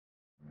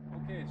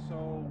Okay,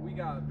 so we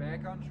got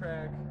back on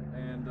track,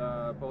 and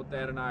both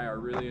Dad and I are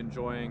really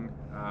enjoying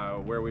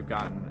where we've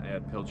gotten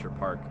at Pilcher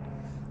Park.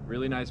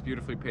 Really nice,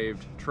 beautifully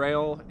paved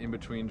trail in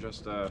between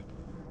just a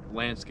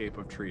landscape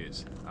of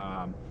trees.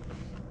 I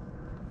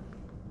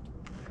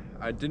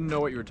didn't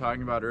know what you were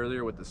talking about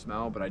earlier with the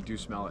smell, but I do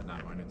smell it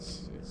now, and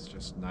it's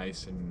just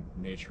nice and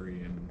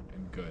naturey and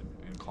good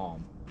and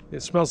calm.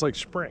 It smells like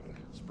spring.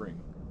 Spring.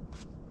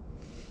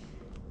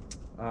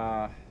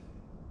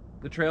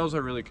 The trails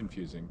are really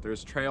confusing.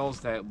 There's trails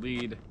that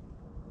lead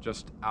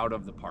just out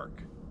of the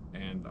park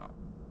and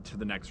to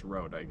the next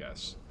road, I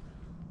guess.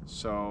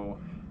 So,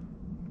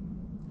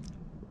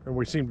 and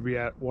we seem to be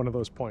at one of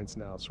those points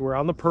now. So we're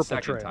on the purple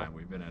trail. Second time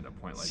we've been at a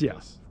point like yeah,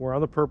 this. We're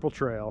on the purple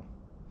trail.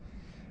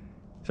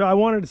 So I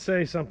wanted to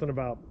say something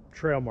about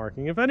trail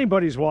marking. If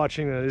anybody's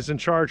watching that is in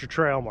charge of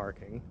trail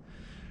marking,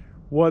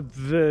 what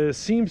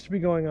seems to be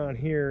going on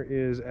here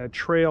is at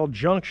trail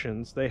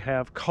junctions, they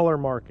have color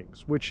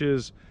markings, which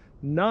is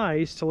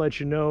nice to let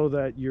you know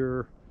that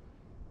you're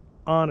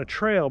on a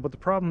trail, but the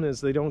problem is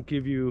they don't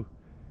give you,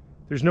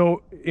 there's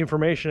no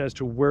information as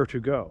to where to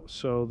go.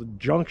 So the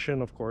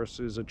junction, of course,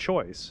 is a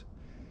choice.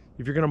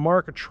 If you're going to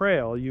mark a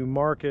trail, you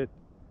mark it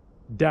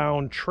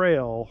down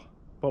trail,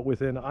 but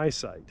within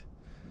eyesight.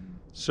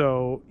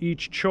 So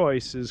each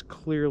choice is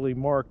clearly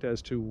marked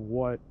as to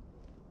what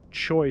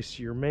choice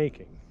you're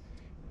making.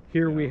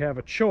 Here we have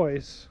a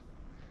choice.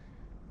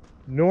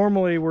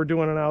 Normally we're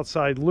doing an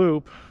outside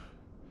loop.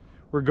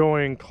 We're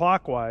going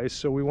clockwise,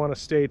 so we want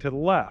to stay to the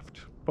left.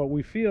 But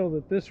we feel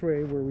that this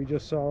way, where we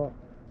just saw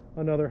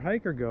another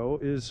hiker go,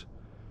 is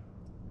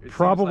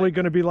probably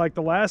going to be like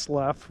the last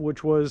left,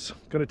 which was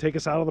going to take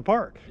us out of the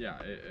park.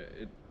 Yeah,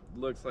 it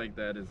looks like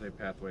that is a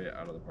pathway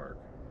out of the park.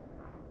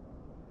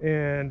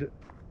 And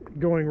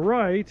going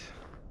right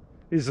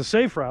is a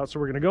safe route, so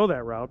we're going to go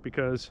that route,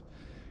 because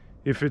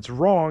if it's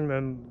wrong,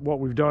 then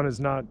what we've done is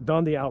not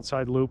done the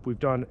outside loop. We've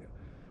turned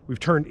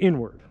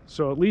inward.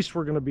 So at least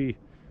we're going to be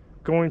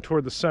going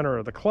toward the center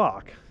of the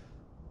clock,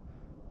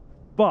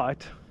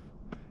 but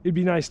it'd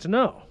be nice to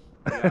know.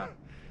 Yeah.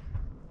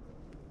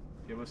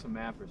 Give us a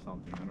map or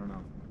something. I don't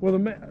know. Well,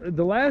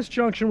 the last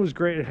junction was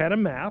great. It had a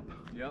map.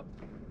 Yep.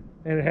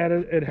 And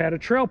it had a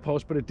trail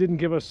post, but it didn't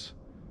give us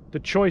the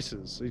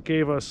choices. It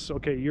gave us,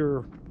 okay,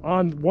 you're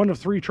on one of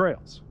 3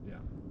 trails. Yeah.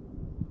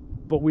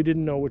 But we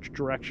didn't know which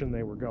direction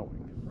they were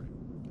going.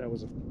 That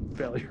was a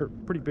failure,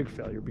 pretty big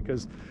failure,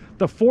 because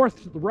the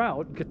 4th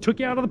route took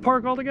you out of the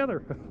park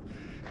altogether.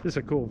 This is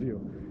a cool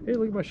view. Hey,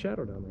 look at my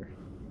shadow down there.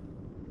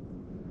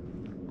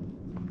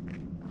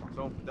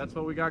 So that's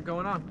what we got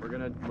going on.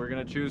 We're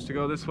gonna choose to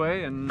go this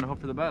way and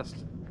hope for the best.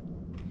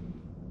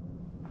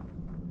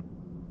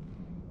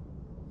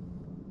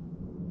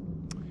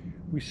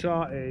 We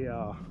saw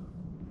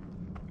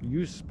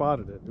you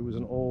spotted it. It was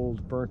an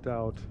old burnt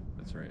out.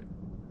 That's right.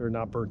 Or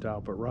not burnt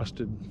out, but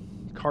rusted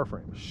car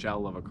frame.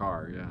 Shell of a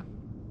car, yeah.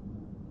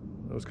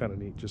 That was kind of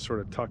neat, just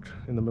sort of tucked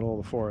in the middle of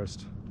the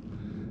forest.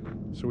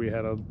 So we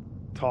had a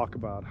talk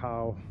about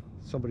how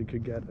somebody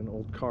could get an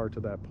old car to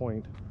that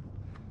point.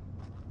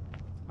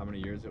 How many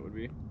years it would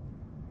be?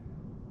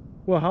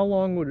 Well, how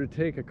long would it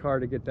take a car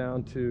to get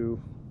down to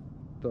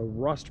the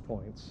rust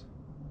points?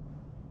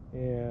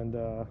 And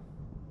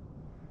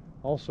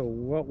also,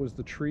 what was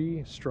the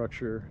tree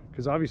structure?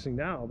 Because obviously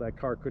now that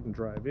car couldn't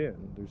drive in.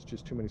 There's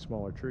just too many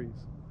smaller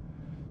trees.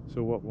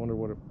 So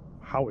wonder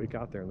how it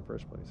got there in the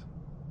first place.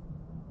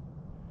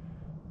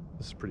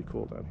 This is pretty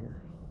cool down here.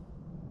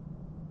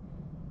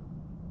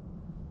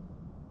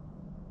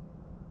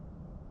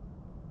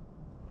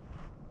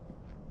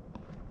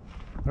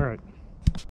 All right.